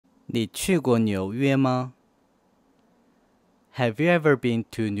你去过纽约吗？ Have you ever been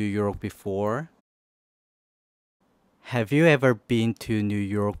to New York before? Have you ever been to New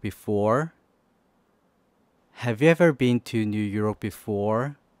York before? Have you ever been to New York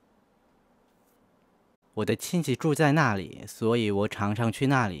before? 我的亲戚住在那里，所以我常常去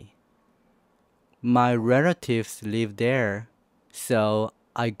那里。My relatives live there, so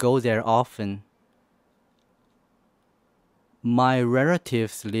I go there often. My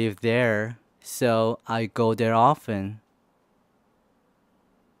relatives live there, so I go there often.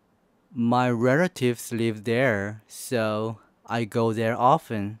 My relatives live there, so I go there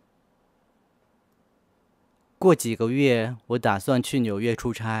often. 过几个月，我打算去纽约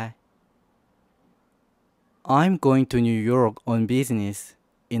出差。I'm going to New York on business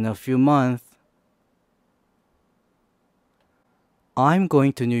in a few months. I'm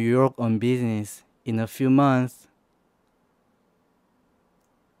going to New York on business in a few months.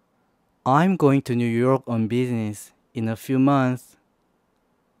 I'm going to New York on business in a few months.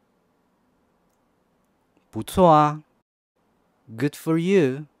 不错啊。Good for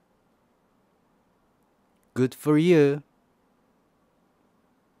you. Good for you.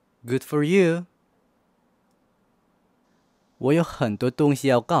 Good for you. 我有很多东西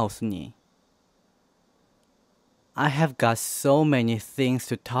要告诉你。I have got so many things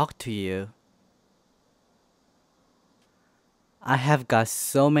to talk to you. I have got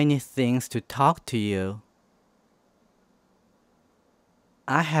so many things to talk to you.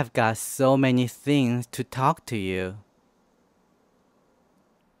 I have got so many things to talk to you.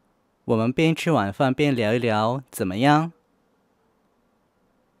 我们边吃晚饭边聊一聊，怎么样？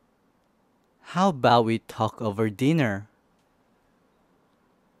 How about we talk over dinner?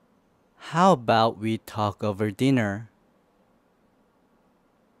 How about we talk over dinner?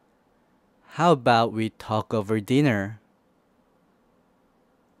 How about we talk over dinner?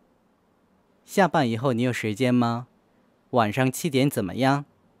 下班以后你有时间吗？晚上7点怎么样？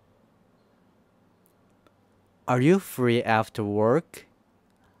 Are you free after work?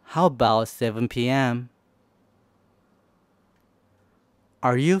 How about 7 p.m.?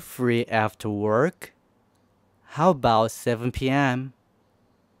 Are you free after work? How about 7 p.m.?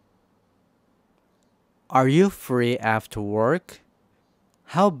 Are you free after work?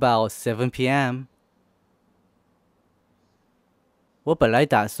 How about 7 p.m.? 我本来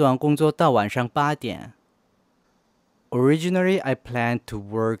打算工作到晚上8点。Originally, I planned to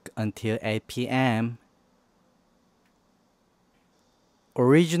work until 8 p.m.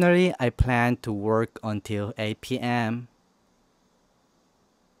 Originally, I planned to work until 8 p.m.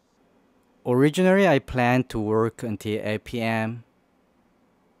 Originally, I planned to work until 8 p.m.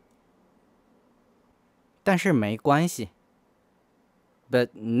 但是没关系。But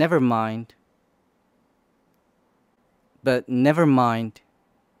never mind. But never mind.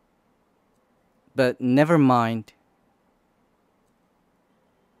 But never mind.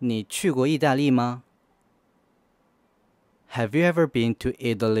 你去过意大利吗？ Have you ever been to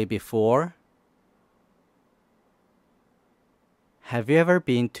Italy before? Have you ever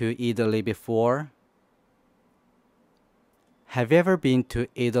been to Italy before? Have you ever been to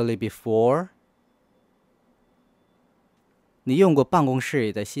Italy before? 你用过办公室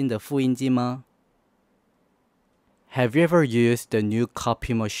里的新的复印机吗？ Have you ever used the new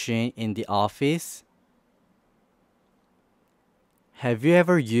copy machine in the office? Have you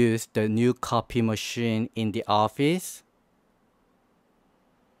ever used the new copy machine in the office?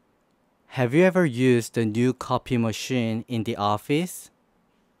 Have you ever used the new copy machine in the office?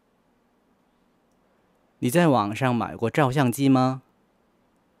 你在网上买过照相机吗？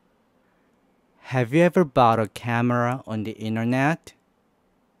 Have you ever bought a camera on the internet?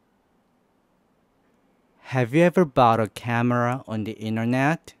 Have you ever bought a camera on the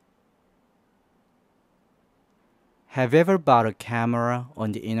internet? Have you ever bought a camera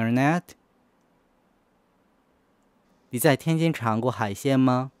on the internet? 你在天津尝过海鲜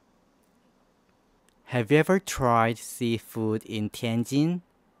吗？ Have you ever tried seafood in Tianjin?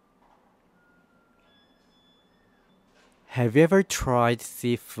 Have you ever tried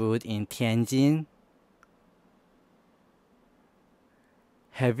seafood in Tianjin?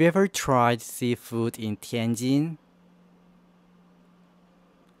 Have you ever tried seafood in Tianjin?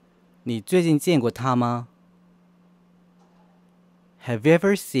 你最近见过他吗？ Have you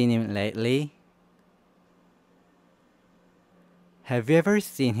ever seen him lately? Have you ever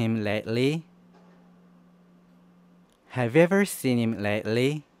seen him lately? Have you ever seen him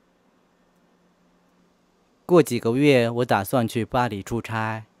lately? 过几个月，我打算去巴黎出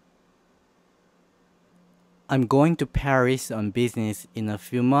差。I'm going to Paris on business in a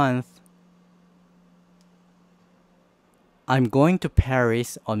few months. I'm going to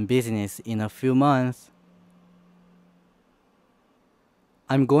Paris on business in a few months.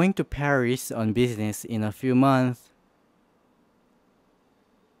 I'm going to Paris on business in a few months.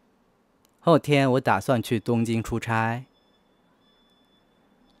 后天我打算去东京出差。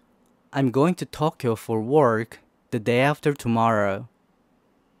I'm going to Tokyo for work the day after tomorrow.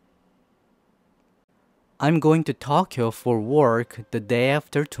 I'm going to Tokyo for work the day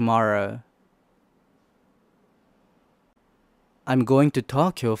after tomorrow. I'm going to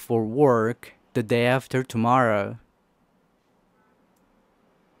Tokyo for work the day after tomorrow.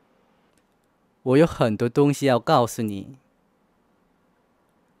 我有很多东西要告诉你。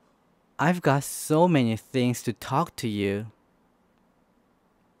I've got so many things to talk to you.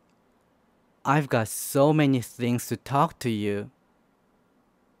 I've got so many things to talk to you.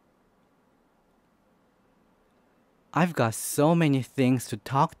 I've got so many things to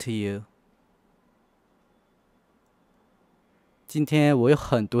talk to you. 今天我有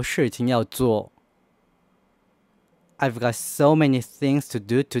很多事情要做。I've got so many things to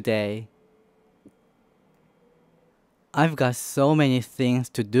do today. I've got so many things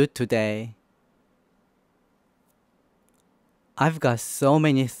to do today. I've got so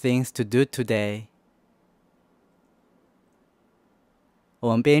many things to do today. 我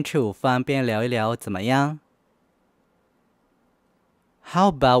们边吃午饭边聊一聊怎么样？ How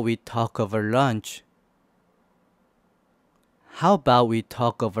about we talk over lunch? How about we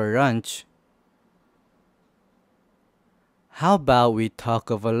talk over lunch? How about we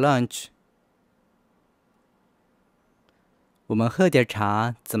talk over lunch? 我们喝点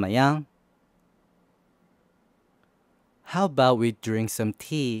茶怎么样？ How about we drink some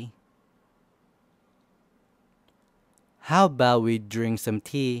tea? How about we drink some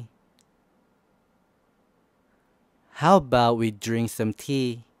tea? How about we drink some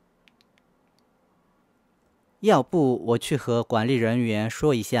tea? 要不我去和管理人员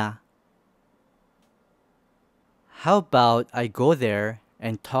说一下。How about I go there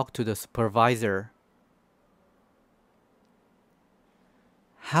and talk to the supervisor?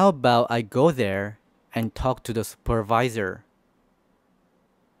 How about I go there and talk to the supervisor?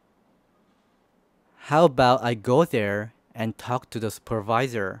 How about I go there and talk to the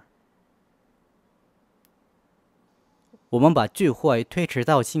supervisor? 我们把聚会推迟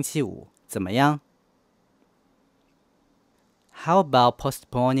到星期五，怎么样？ How about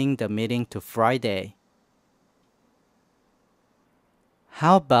postponing the meeting to Friday?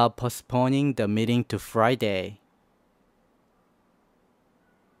 How about postponing the meeting to Friday?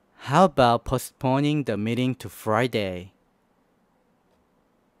 How about postponing the meeting to Friday?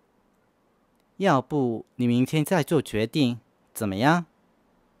 要不你明天再做决定，怎么样？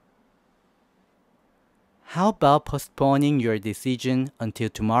 How about postponing your decision until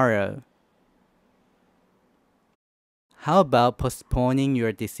tomorrow? How about postponing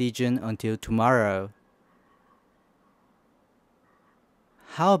your decision until tomorrow?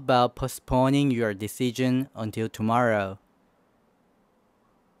 How about postponing your decision until tomorrow?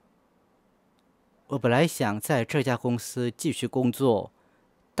 我本来想在这家公司继续工作，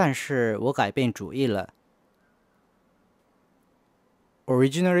但是我改变主意了。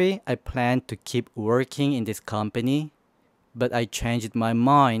Originally, I planned to keep working in this company, but I changed my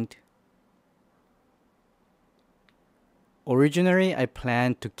mind. Originally, I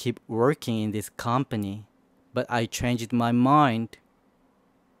planned to keep working in this company, but I changed my mind.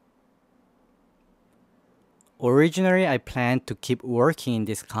 Originally, I planned to keep working in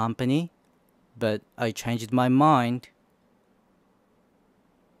this company, but I changed my mind.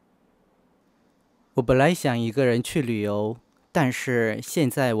 我本来想一个人去旅游，但是现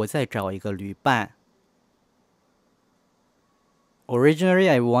在我在找一个旅伴。Originally,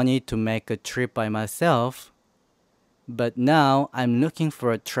 I wanted to make a trip by myself, but now I'm looking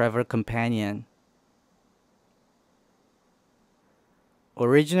for a travel companion.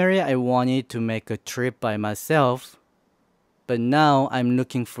 Originally, I wanted to make a trip by myself, but now I'm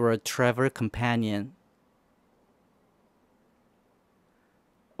looking for a travel companion.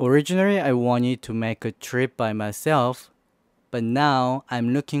 Originally, I wanted to make a trip by myself, but now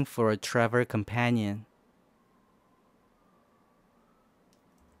I'm looking for a travel companion.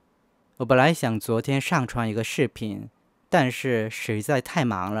 我本来想昨天上传一个视频，但是实在太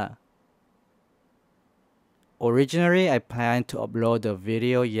忙了。Originally, I planned to upload a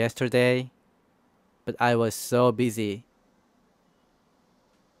video yesterday, but I was so busy.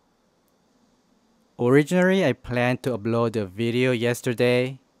 Originally, I planned to upload a video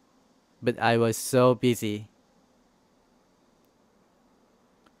yesterday, but I was so busy.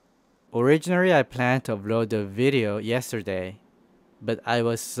 Originally, I planned to upload a video yesterday, but I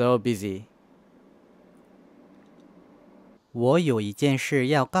was so busy. 我有一件事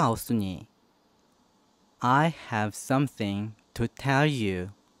要告诉你。I have something to tell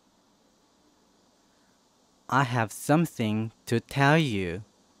you. I have something to tell you.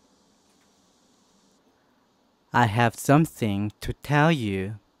 I have something to tell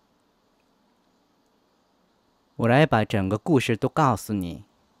you. 我来把整个故事都告诉你。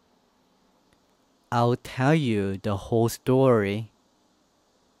I'll tell you the whole story.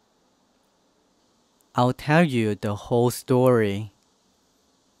 I'll tell you the whole story.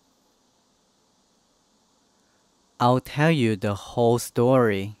 I'll tell you the whole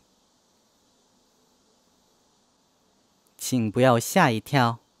story. 请不要吓一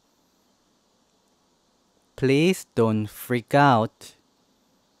跳。Please don't freak out.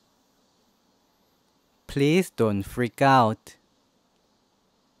 Please don't freak out.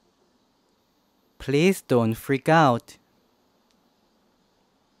 Please don't freak out.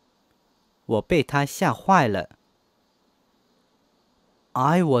 我被他吓坏了。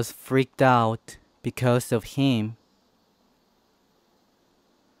I was freaked out because of him.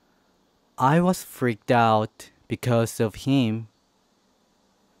 I was freaked out because of him.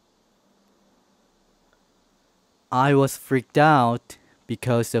 I was freaked out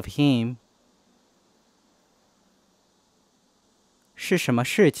because of him. 是什么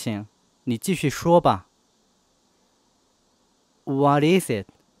事情？你继续说吧。What is it?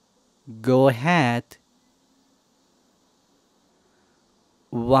 Go ahead.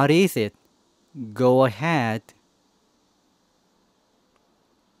 What is it? Go ahead.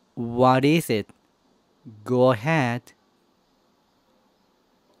 What is it? Go ahead.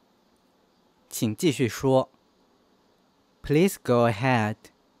 请继续说。Please go ahead.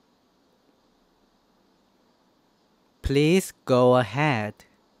 Please go ahead.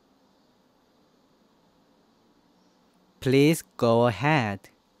 Please go ahead.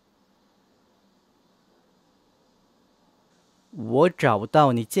 我找不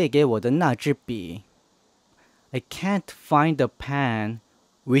到你借给我的那支笔。I can't find the pen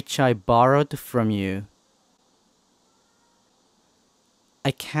which I borrowed from you.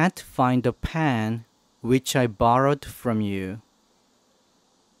 I can't find the pen which I borrowed from you.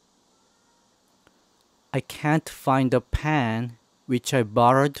 I can't find the pen which I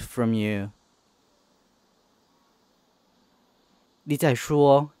borrowed from you. 你在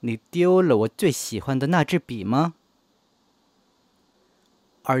说你丢了我最喜欢的那支笔吗？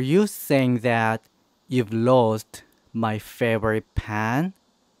 Are you saying that you've lost my favorite pen?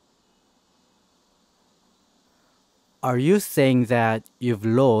 Are you saying that you've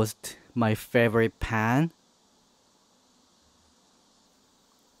lost my favorite pen?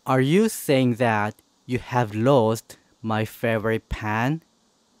 Are you saying that you have lost my favorite pen?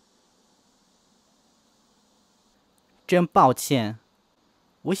 真抱歉，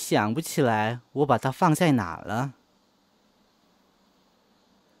我想不起来我把它放在哪了。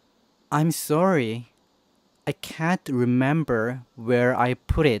I'm sorry, I can't remember where I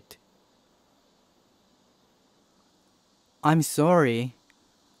put it. I'm sorry,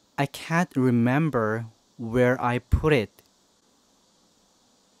 I can't remember where I put it.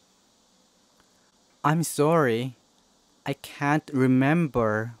 I'm sorry, I can't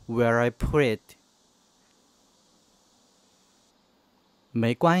remember where I put it.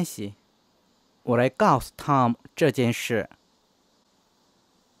 没关系，我来告诉 Tom 这件事。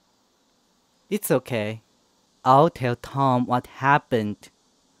It's okay. I'll tell Tom what happened.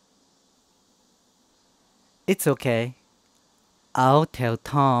 It's okay. I'll tell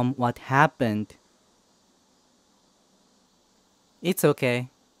Tom what happened. It's okay.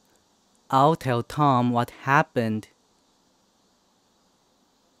 I'll tell Tom what happened.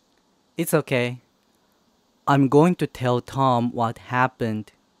 It's okay. I'm going to tell Tom what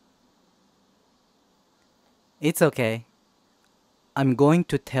happened. It's okay. I'm going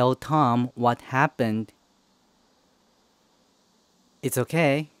to tell Tom what happened. It's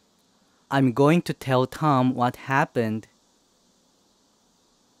okay. I'm going to tell Tom what happened.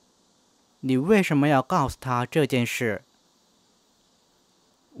 你为什么要告诉他这件事？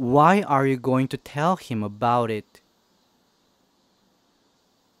 Why are you going to tell him about it?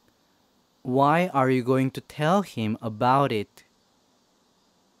 Why are you going to tell him about it?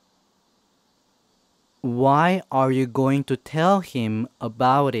 Why are you going to tell him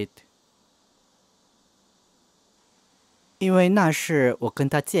about it? 因为那是我跟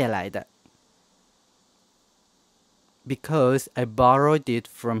他借来的。Because I borrowed it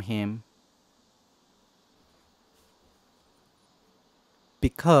from him.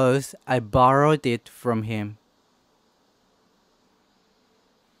 Because I borrowed it from him.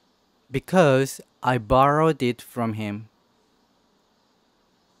 Because I borrowed it from him.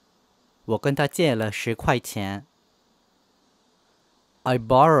 我跟他借了10块钱。I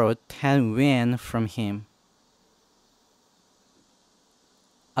borrowed 10 yuan from him.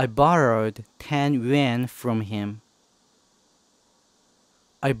 I borrowed 10 yuan from him.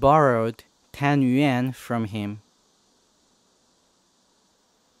 I borrowed 10 yuan from him.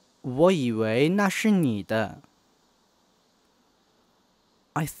 我以为那是你的。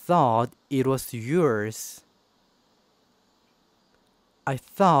I thought it was yours. I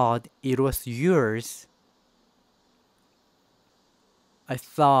thought it was yours. I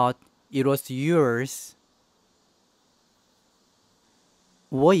thought it was yours.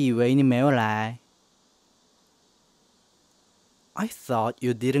 我以为你没有来。I thought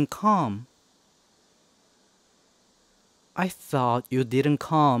you didn't come. I thought you didn't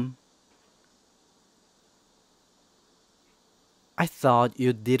come. I thought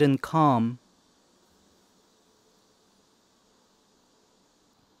you didn't come.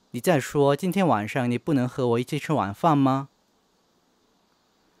 你在说今天晚上你不能和我一起吃晚饭吗？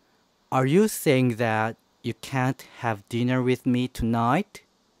 Are you saying that you can't have dinner with me tonight?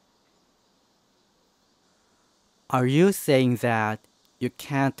 Are you saying that you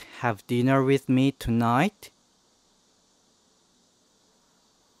can't have dinner with me tonight?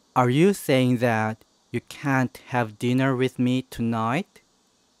 Are you saying that you can't have dinner with me tonight?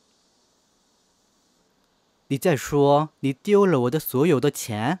 你在说你丢了我的所有的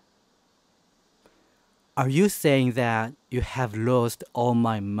钱？ Are you saying that you have lost all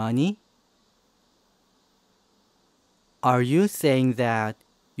my money? Are you saying that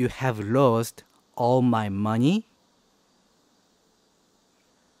you have lost all my money?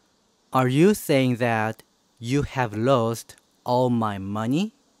 Are you saying that you have lost all my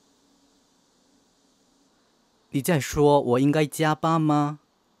money? 你在说我应该加班吗？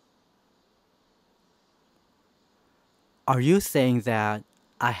 Are you saying that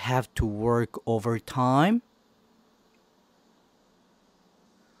I have to work overtime?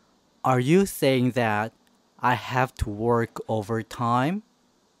 Are you saying that I have to work overtime?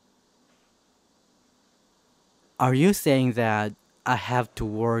 Are you saying that I have to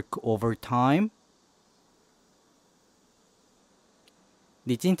work overtime?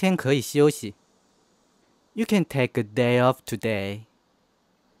 你今天可以休息。You can take a day off today.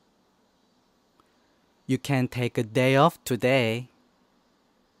 You can take a day off today.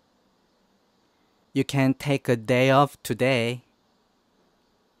 You can take a day off today.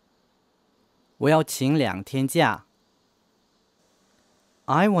 我要请2天假。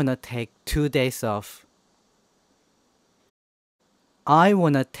I wanna take 2 days off. I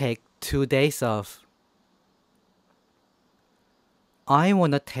wanna take 2 days off. I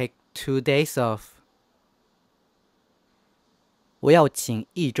wanna take 2 days off. 我要请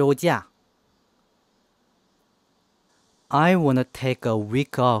1周假。I wanna take a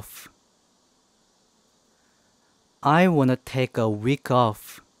week off. I wanna take a week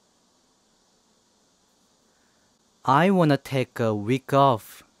off. I wanna take a week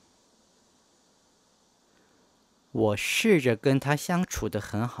off. 我试着跟他相处得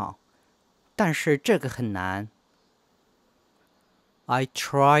很好，但是这个很难。I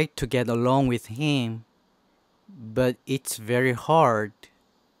try to get along with him, but it's very hard.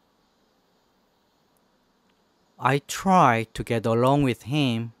 I try to get along with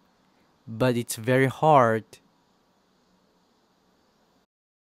him, but it's very hard.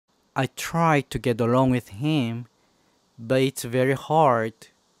 I try to get along with him, but it's very hard.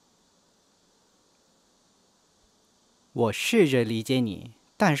 我试着理解你，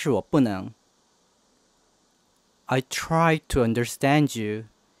但是我不能。I try to understand you,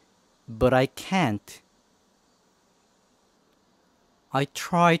 but I can't. I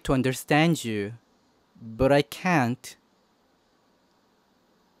try to understand you, but I can't.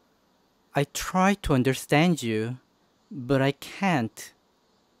 I try to understand you, but I can't.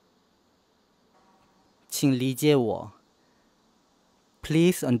 请理解我。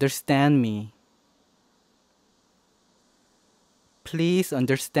Please understand me. Please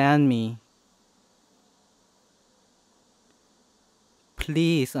understand me.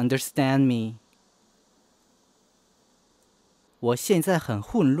 Please understand me. 我现在很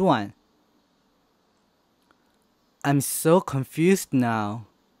混乱。I'm so confused now.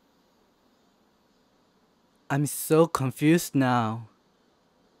 I'm so confused now.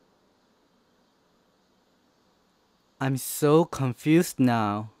 I'm so confused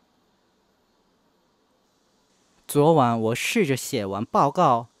now. 昨晚我试着写完报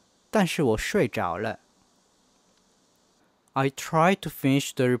告，但是我睡着了。I tried to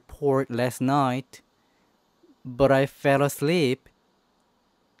finish the report last night, but I fell asleep.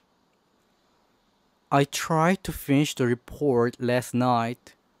 I tried to finish the report last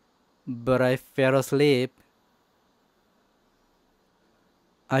night, but I fell asleep.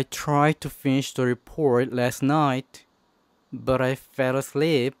 I tried to finish the report last night, but I fell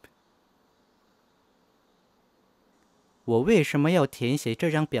asleep. 我为什么要填写这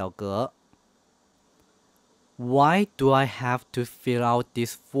张表格？ Why do I have to fill out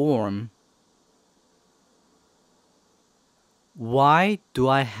this form? Why do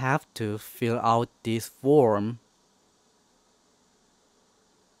I have to fill out this form?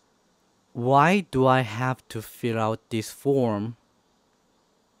 Why do I have to fill out this form?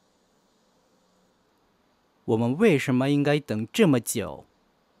 我们为什么应该等这么久？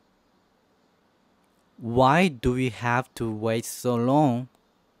 Why do we have to wait so long?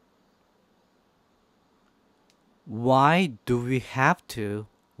 Why do we have to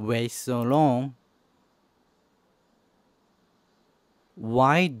wait so long?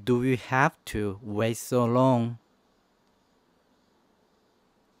 Why do we have to wait so long?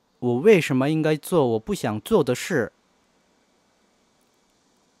 我为什么应该做我不想做的事？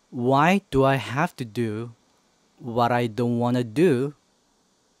 Why do I have to do what I don't want to do?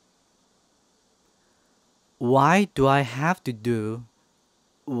 Why do I have to do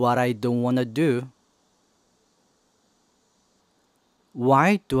what I don't want to do?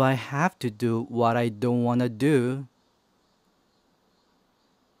 Why do I have to do what I don't want to do?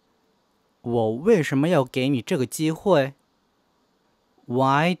 我为什么要给你这个机会？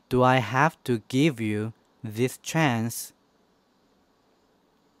 Why do I have to give you this chance?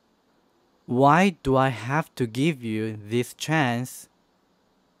 Why do I have to give you this chance?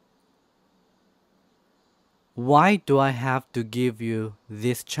 Why do I have to give you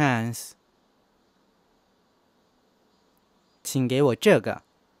this chance? 请给我这个。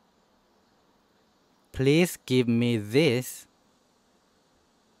Please give me this.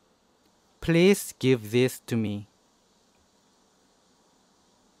 Please give this to me.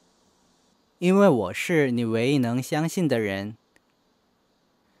 因为我是你唯一能相信的人。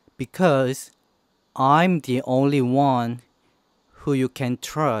Because I'm the only one who you can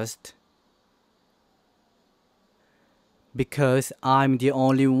trust. Because I'm the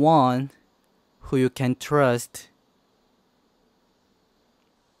only one who you can trust.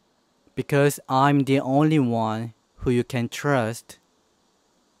 Because I'm the only one who you can trust.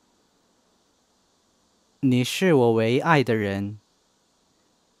 你是我唯一爱的人。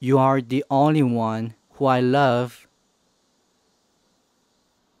You are the only one who I love.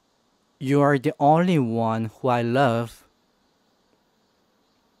 You are the only one who I love.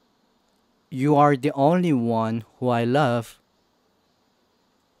 You are the only one who I love.